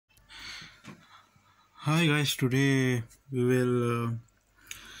Hi guys, today we will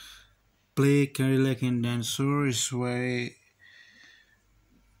play Cadillac in dinosaur. It's very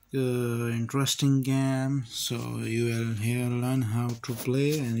interesting game. So you will here learn how to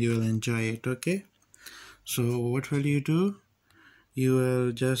play and you will enjoy it. Okay. So what will you do? You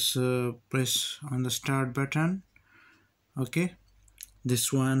will just press on the start button. Okay.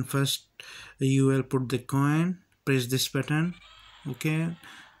 This one first. You will put the coin. Press this button. Okay.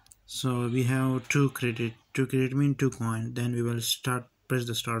 So we have 2 credit. 2 credit mean 2 coin. Then we will start. Press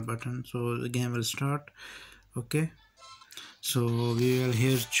the start button. So the game will start. Okay. So we will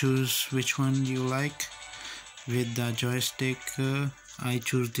here choose which one you like with the joystick. I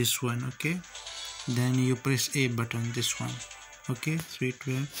choose this one. Okay. Then you press A button. This one. Okay. So it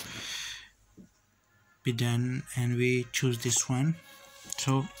will be done, and we choose this one.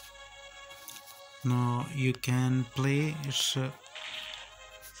 So now you can play. It's a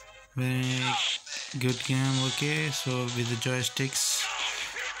very good game. Okay. So with the joysticks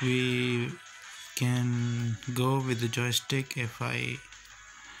we can go with the joystick. If I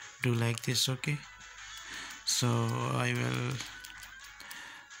do like this, okay, so I will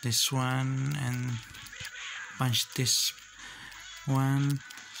this one and punch this one.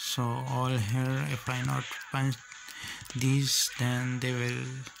 So all here, if I not punch these, then they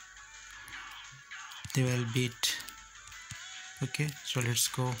will beat. Okay, so let's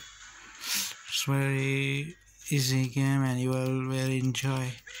go. It's very easy game and you will very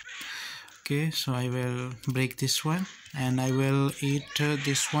enjoy. Okay, so I will break this one and I will eat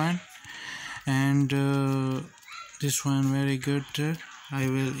this one, and this one very good. I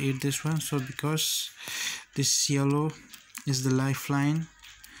will eat this one. So because this yellow is the lifeline,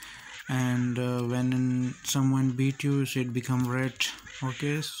 and when someone beat you, so it become red.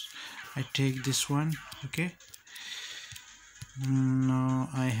 Okay, so I take this one. Okay, now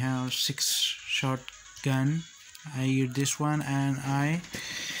I have 6 shot gun. I eat this one and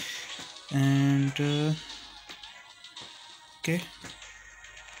okay,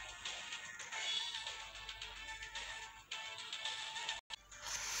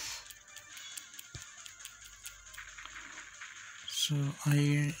 so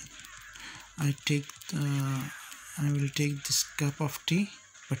I take I will take this cup of tea,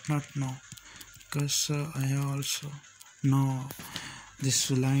 but not now, because I also know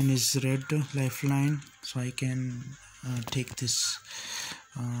this line is red lifeline, so I can take this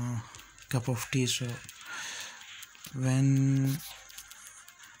cup of tea. So when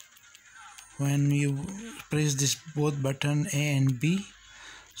you press this both button A and B,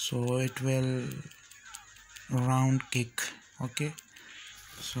 so it will round kick. Okay,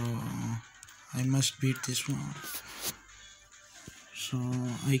 so I must beat this one. So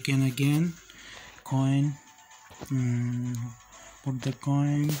I can again coin, put the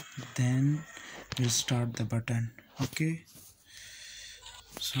coin, then we'll start the button. Okay,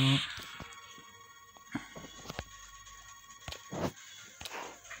 so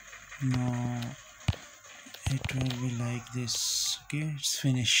now it will be like this. Okay, it's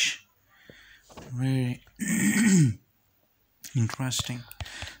finish. Very interesting.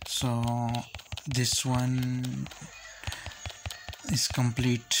 So this one is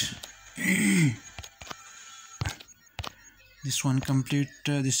complete. This one complete.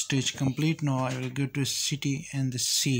 This stage complete. Now I will go to city and the sea.